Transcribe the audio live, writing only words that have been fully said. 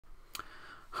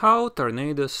How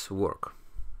tornadoes work.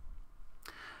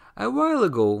 A while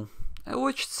ago, I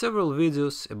watched several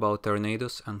videos about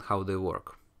tornadoes and how they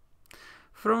work.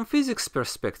 From physics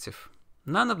perspective,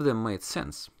 none of them made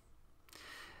sense.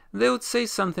 They would say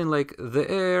something like the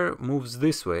air moves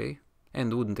this way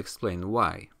and wouldn't explain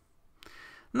why.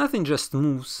 Nothing just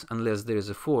moves unless there is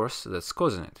a force that's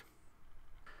causing it.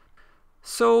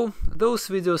 So those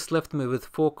videos left me with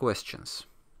 4 questions.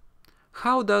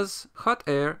 How does hot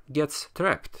air get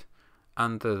trapped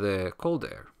under the cold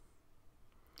air?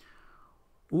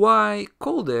 Why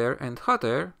cold air and hot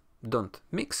air don't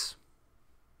mix?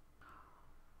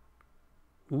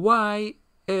 Why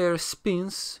air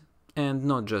spins and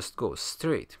not just goes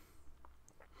straight?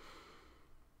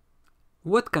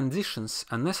 What conditions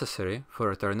are necessary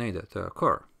for a tornado to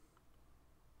occur?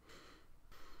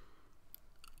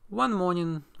 One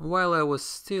morning, while I was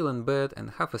still in bed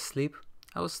and half asleep,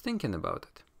 I was thinking about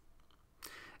it.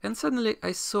 And suddenly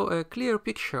I saw a clear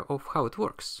picture of how it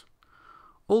works.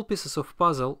 All pieces of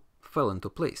puzzle fell into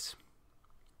place.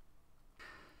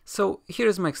 So here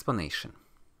is my explanation.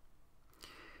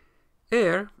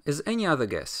 Air, as any other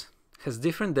gas, has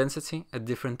different density at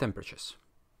different temperatures.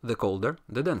 The colder,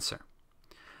 the denser.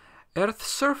 Earth's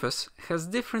surface has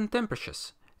different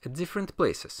temperatures at different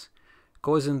places,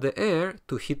 causing the air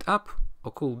to heat up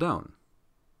or cool down.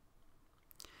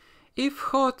 If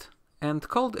hot and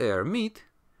cold air meet,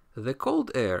 the cold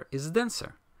air is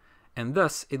denser, and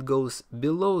thus it goes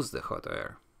below the hot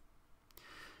air.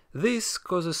 This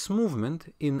causes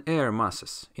movement in air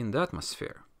masses in the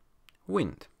atmosphere,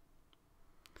 wind.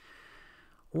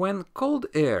 When cold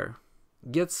air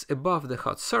gets above the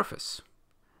hot surface,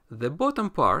 the bottom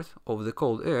part of the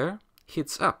cold air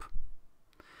heats up.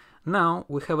 Now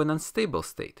we have an unstable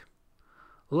state.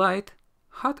 Light,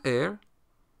 hot air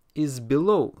is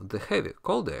below the heavy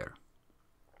cold air.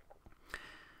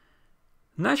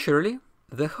 Naturally,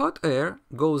 the hot air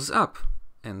goes up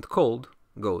and cold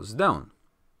goes down.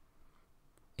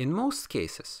 In most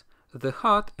cases, the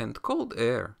hot and cold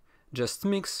air just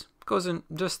mix, causing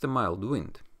just a mild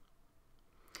wind.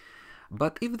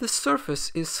 But if the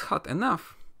surface is hot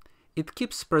enough, it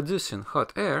keeps producing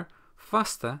hot air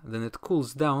faster than it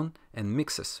cools down and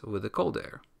mixes with the cold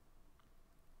air.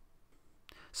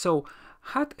 So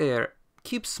hot air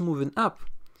keeps moving up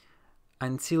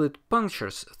until it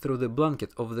punctures through the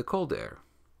blanket of the cold air.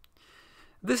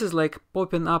 This is like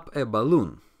popping up a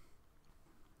balloon.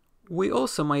 We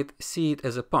also might see it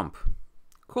as a pump.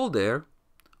 Cold air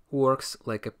works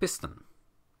like a piston.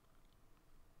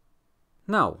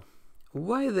 Now,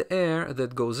 why the air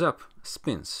that goes up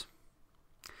spins?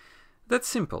 That's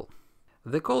simple.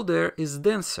 The cold air is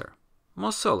denser,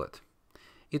 more solid.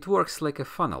 It works like a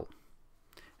funnel.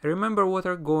 Remember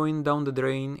water going down the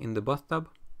drain in the bathtub?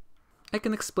 I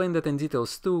can explain that in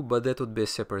details too, but that would be a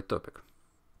separate topic.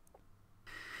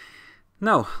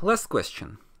 Now, last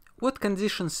question. What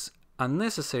conditions are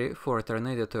necessary for a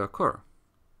tornado to occur?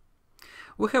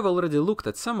 We have already looked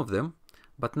at some of them,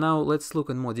 but now let's look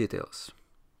in more details.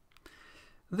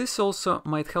 This also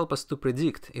might help us to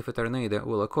predict if a tornado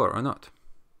will occur or not.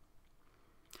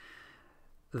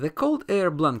 The cold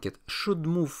air blanket should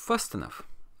move fast enough,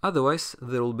 otherwise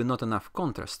there will be not enough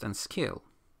contrast and scale.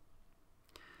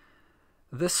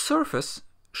 The surface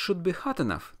should be hot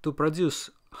enough to produce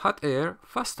hot air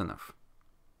fast enough.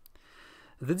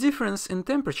 The difference in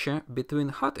temperature between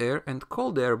hot air and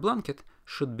cold air blanket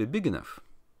should be big enough.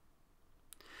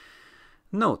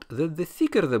 Note that the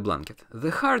thicker the blanket,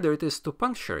 the harder it is to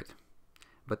puncture it.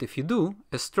 But if you do,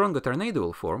 a stronger tornado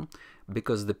will form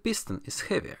because the piston is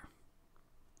heavier.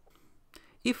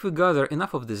 If we gather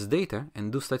enough of this data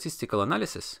and do statistical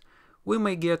analysis, we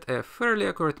may get a fairly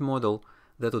accurate model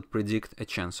that would predict a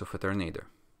chance of a tornado.